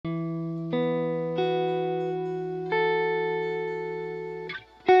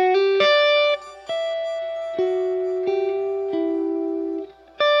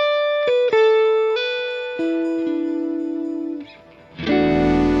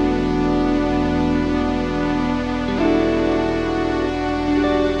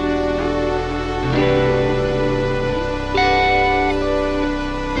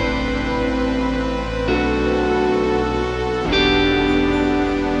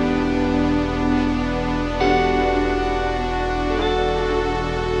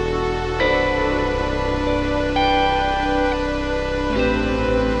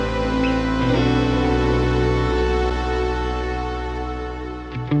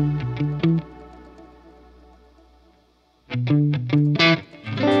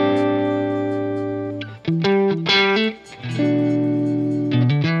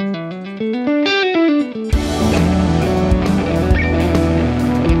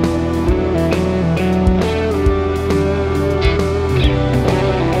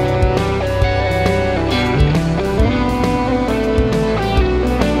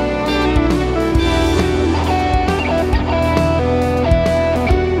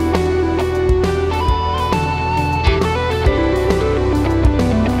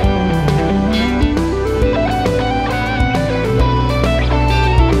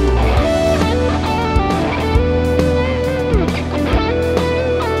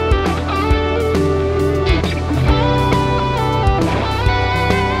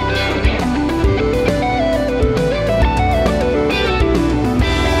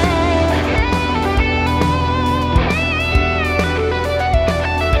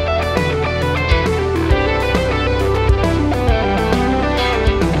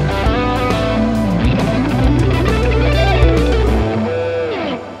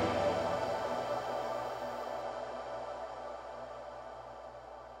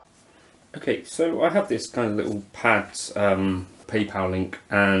Okay, so I have this kind of little pad PayPal link,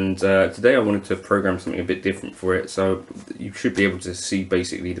 and today I wanted to program something a bit different for it. So you should be able to see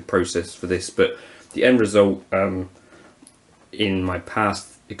basically the process for this, but the end result in my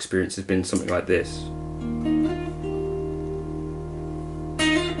past experience has been something like this.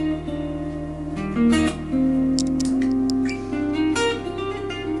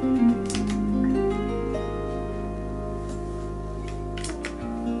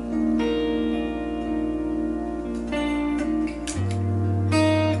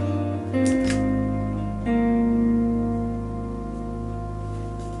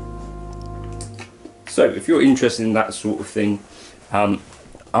 So if you're interested in that sort of thing, I'm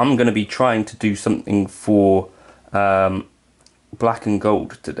going to be trying to do something for Black and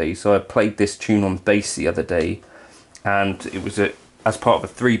Gold today. So I played this tune on bass the other day, and it was as part of a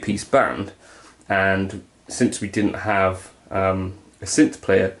three-piece band, and since we didn't have a synth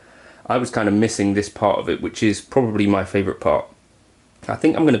player, I was kind of missing this part of it, which is probably my favourite part. I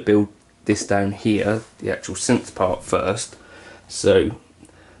think I'm going to build this down here, the actual synth part first. So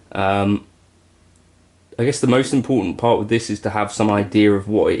I guess the most important part with this is to have some idea of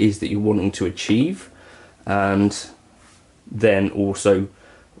what it is that you're wanting to achieve, and then also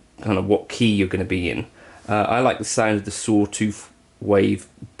kind of what key you're going to be in. I like the sound of the sawtooth wave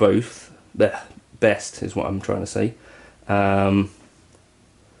both. The best is what I'm trying to say. Now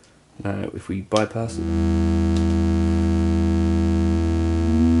if we bypass it.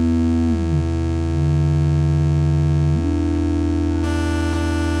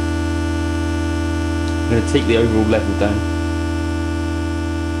 I'm going to take the overall level down.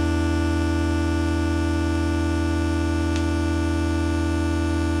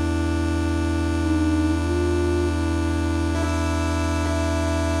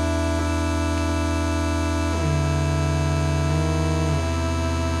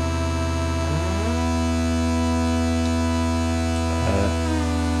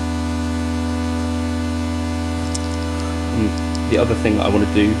 The other thing that I want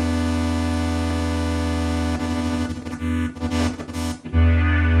to do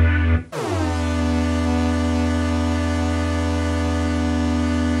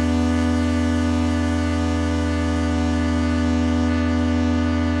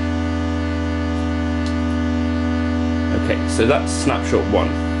so that's snapshot 1.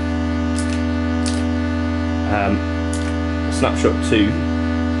 Snapshot 2,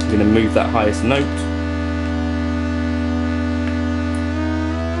 I'm going to move that highest note.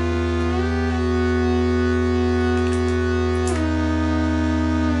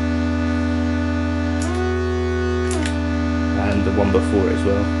 And the one before it as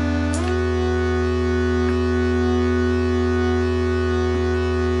well.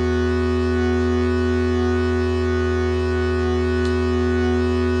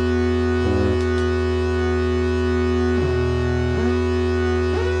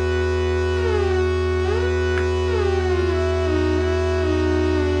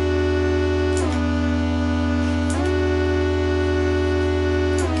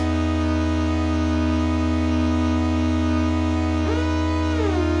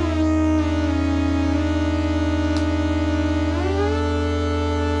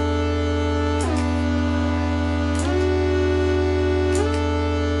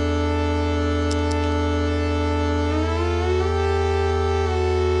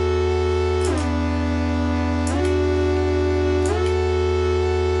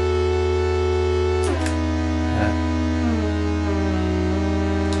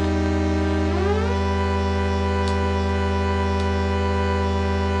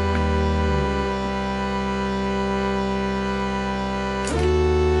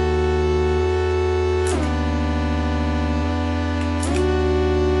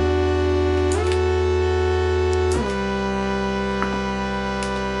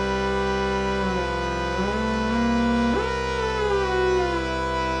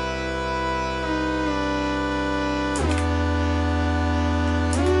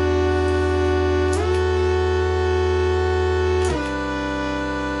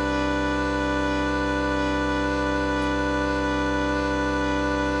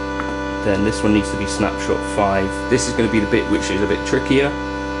 Then this one needs to be snapshot 5. This is going to be the bit which is a bit trickier.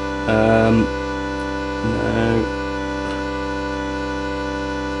 No.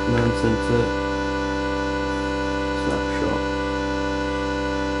 Non-center. Snapshot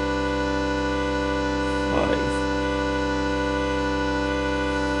 5.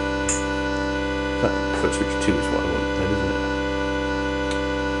 That foot switch 2 is what I want then, isn't it?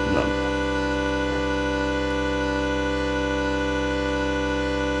 Number.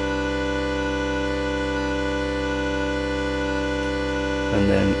 And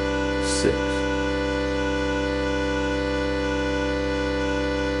then 6.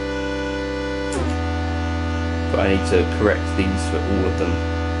 But I need to correct these for all of them.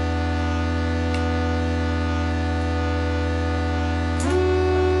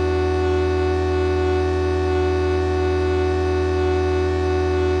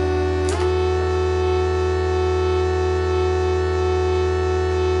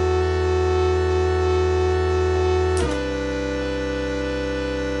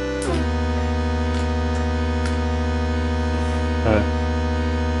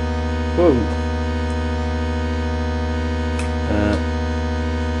 Whoa.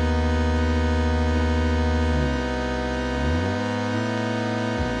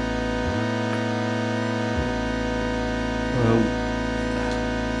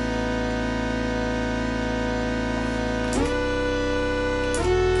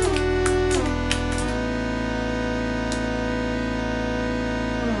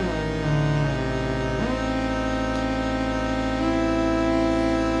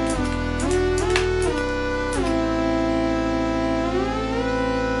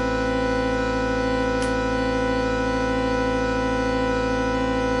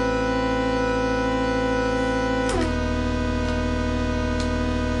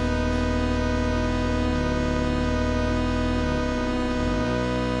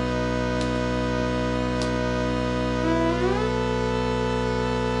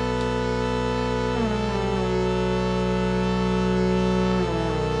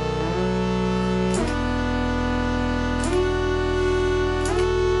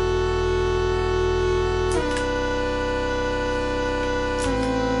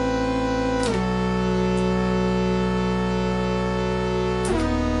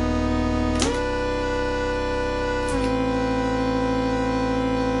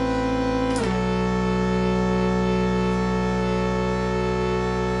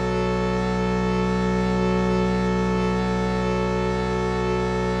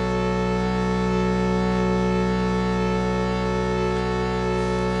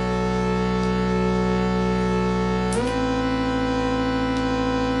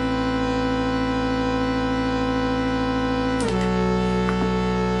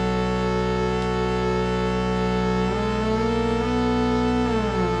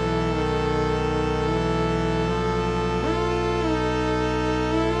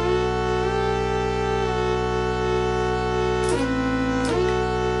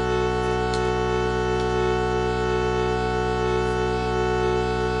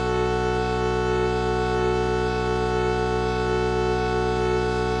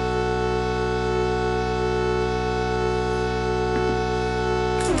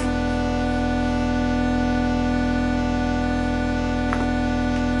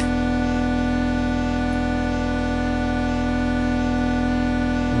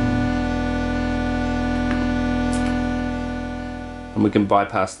 And we can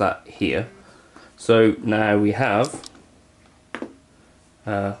bypass that here. So now we have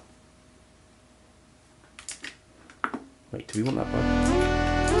wait, do we want that button?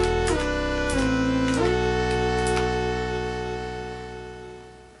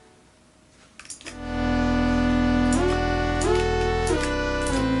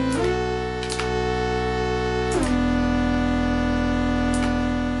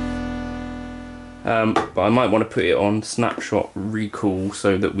 But I might want to put it on snapshot recall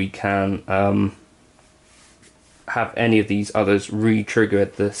so that we can have any of these others re-trigger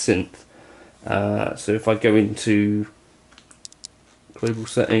the synth. So if I go into global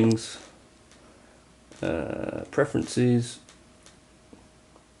settings, preferences,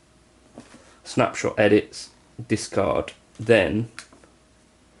 snapshot edits, discard, then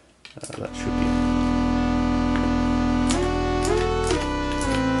that should be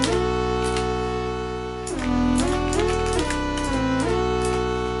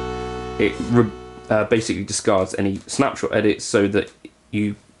it basically discards any snapshot edits, so that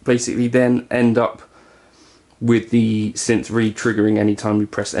you basically then end up with the synth re-triggering anytime you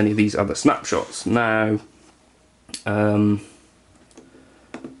press any of these other snapshots. Now let's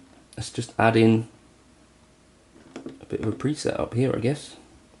just add in a bit of a preset up here, I guess.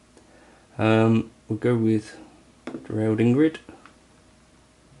 We'll go with derailed Ingrid.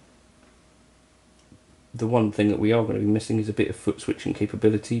 The one thing that we are going to be missing is a bit of foot switching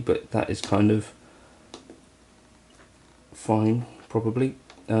capability, but that is kind of fine, probably.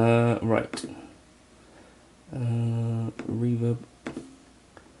 Right. Reverb.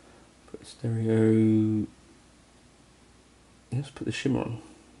 Put stereo. Let's put the shimmer on.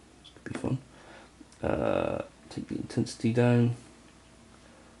 This could be fun. Take the intensity down.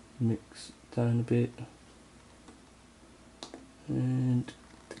 Mix down a bit. And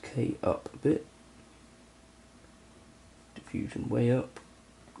decay up a bit. Diffusion way up,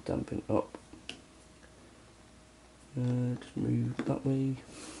 damping up. Just move that way.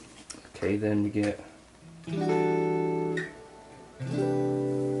 Okay, then we get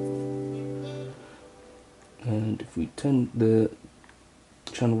and if we turn the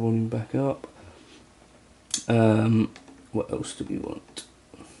channel volume back up, what else do we want?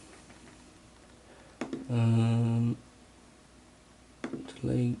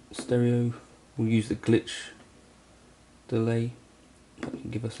 Delay, stereo, we'll use the glitch delay, that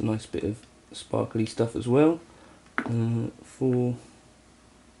can give us a nice bit of sparkly stuff as well. For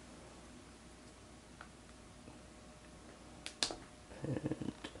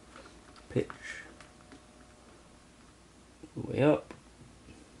and pitch way up,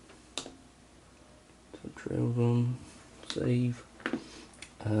 so trails on, save.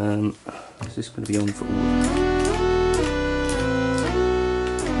 Is this going to be on for all?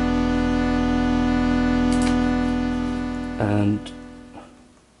 And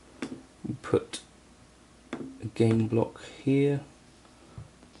we put a gain block here.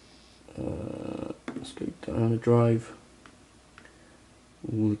 Let's go down a drive.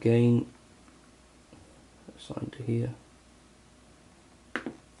 All the gain assigned to here.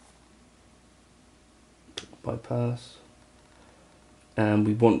 Bypass. And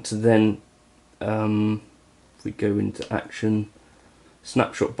we want to then, if we go into action,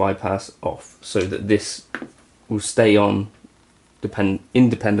 snapshot bypass off, so that this will stay on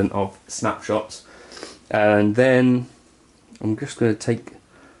independent of snapshots. And then I'm just going to take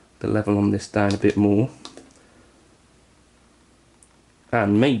the level on this down a bit more,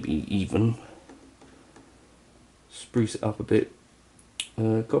 and maybe even spruce it up a bit.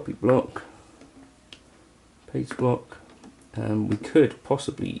 Copy block, paste block, and we could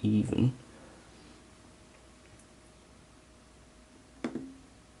possibly even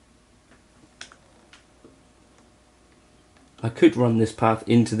I could run this path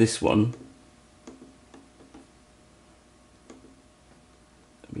into this one.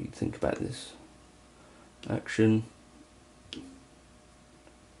 Let me think about this. Action,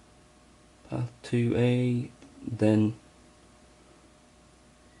 path 2A, then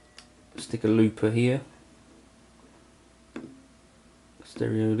stick a looper here,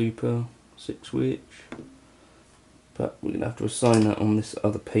 stereo looper, 6 switch, but we're going to have to assign that on this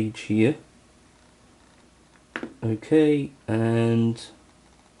other page here. Okay, and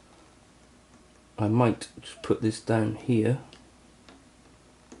I might just put this down here.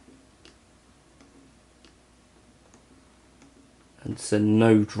 And send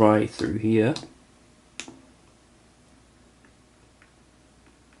no dry through here.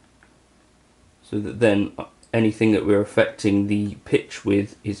 So that then anything that we're affecting the pitch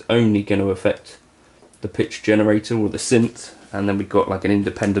with is only going to affect the pitch generator or the synth, and then we've got like an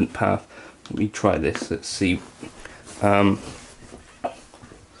independent path. Let me try this, let's see.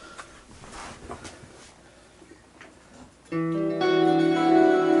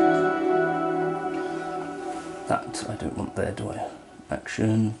 That I don't want there, do I?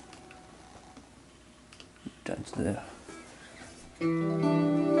 Action, down to there.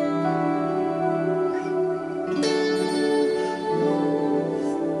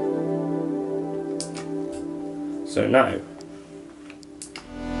 So now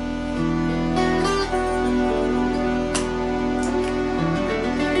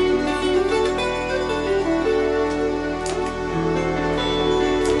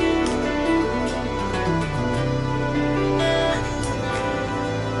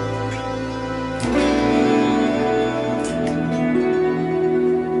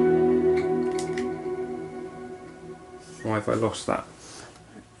why have I lost that?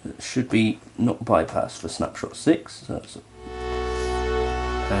 It should be not bypass for snapshot 6, so that's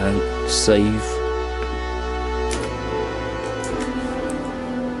and save.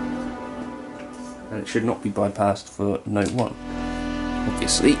 And it should not be bypassed for note 1,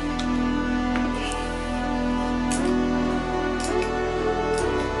 obviously.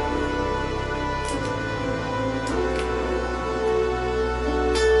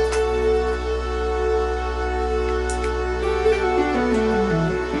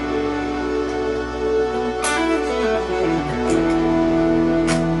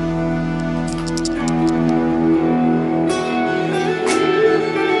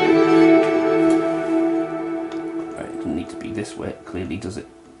 This way it clearly does it.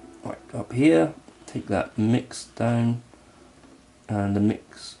 Right, up here, take that mix down and the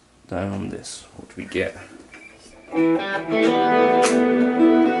mix down on this. What do we get?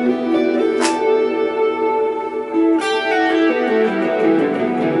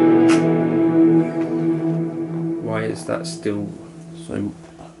 Why is that still so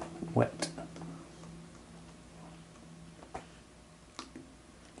wet.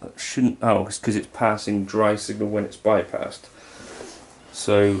 That shouldn't, oh, it's because it's passing dry signal when it's bypassed.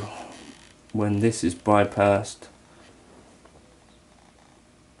 So when this is bypassed,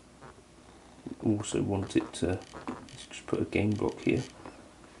 we also want it to, let's just put a gain block here.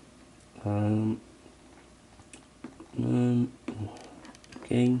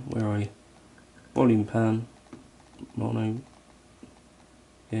 Gain, where are you? Volume pan, mono,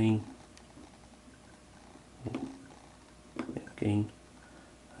 gain, gain,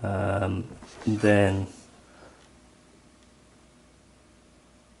 then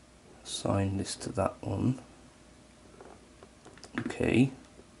assign this to that one. Okay,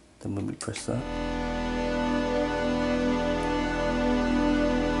 then when we press that,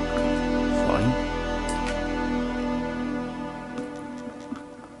 fine.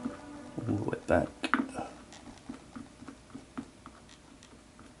 All the way back.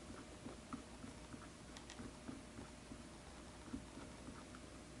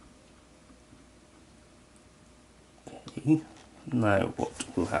 Okay, now what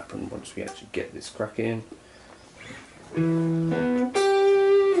will happen once we actually get this cracking?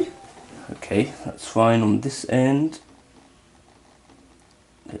 Okay, that's fine on this end.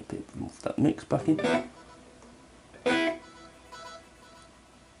 Get a bit of that mix back in.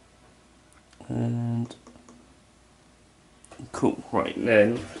 And cool, right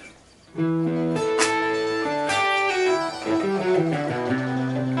then.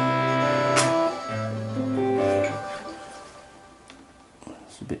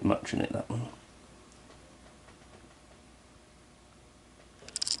 It's a bit much in it, that one.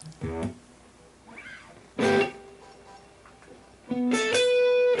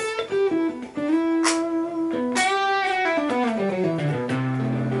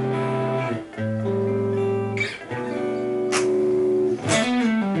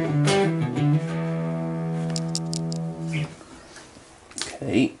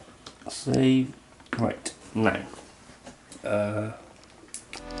 Okay, save. Right, now.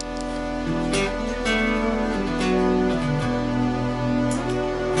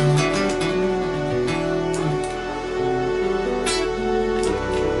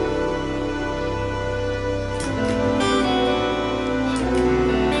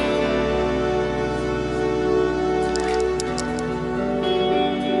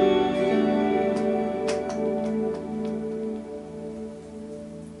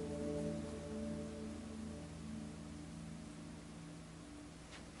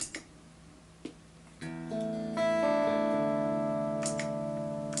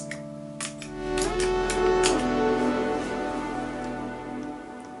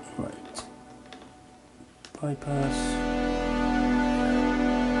 Bypass.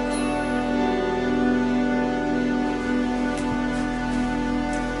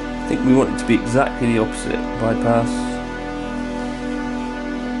 I think we want it to be exactly the opposite. Bypass.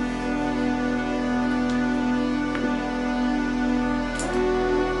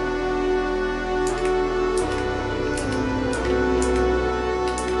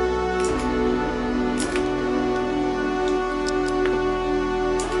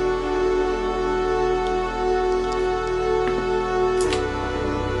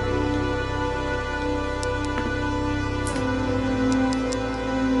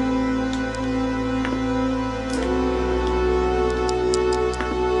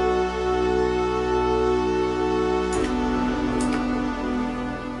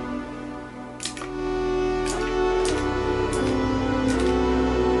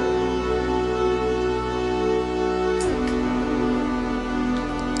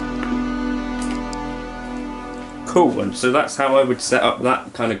 Cool, and so that's how I would set up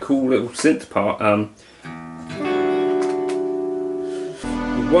that kind of cool little synth part. 1,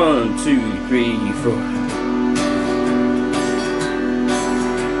 2, 3, 4.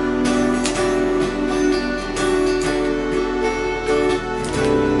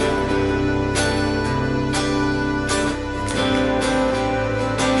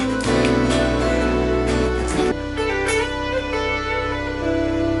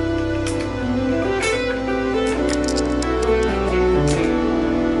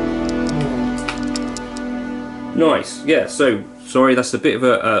 Nice, yeah, so sorry that's a bit of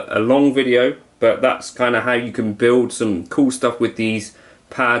a long video, but that's kind of how you can build some cool stuff with these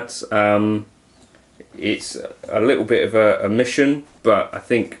pads. It's a little bit of a mission, but I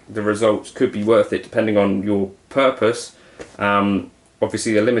think the results could be worth it depending on your purpose.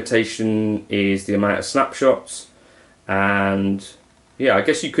 Obviously the limitation is the amount of snapshots, and yeah, I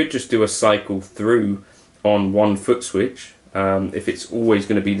guess you could just do a cycle through on one foot switch if it's always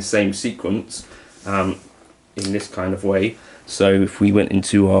going to be the same sequence. In this kind of way. So if we went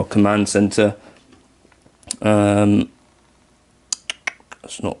into our command center, that's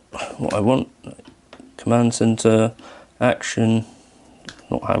not what I want. Command center, action,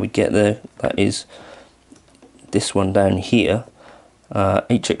 not how we get there, that is this one down here,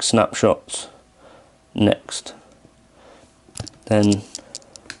 HX snapshots, next. Then you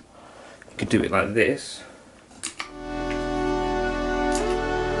could do it like this.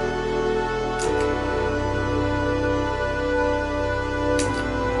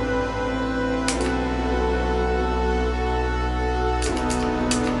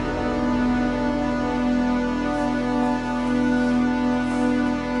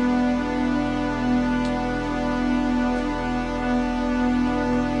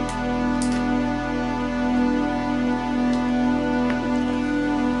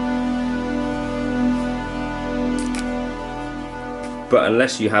 But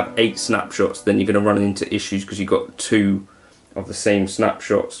unless you have 8 snapshots, then you're going to run into issues because you've got 2 of the same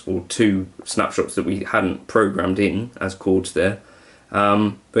snapshots, or 2 snapshots that we hadn't programmed in as chords there.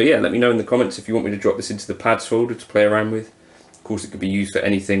 But yeah, let me know in the comments if you want me to drop this into the pads folder to play around with. Of course, it could be used for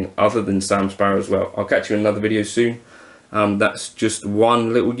anything other than Sam Sparrow as well. I'll catch you in another video soon. That's just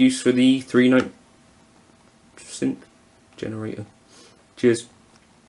one little use for the 3-note synth generator. Cheers.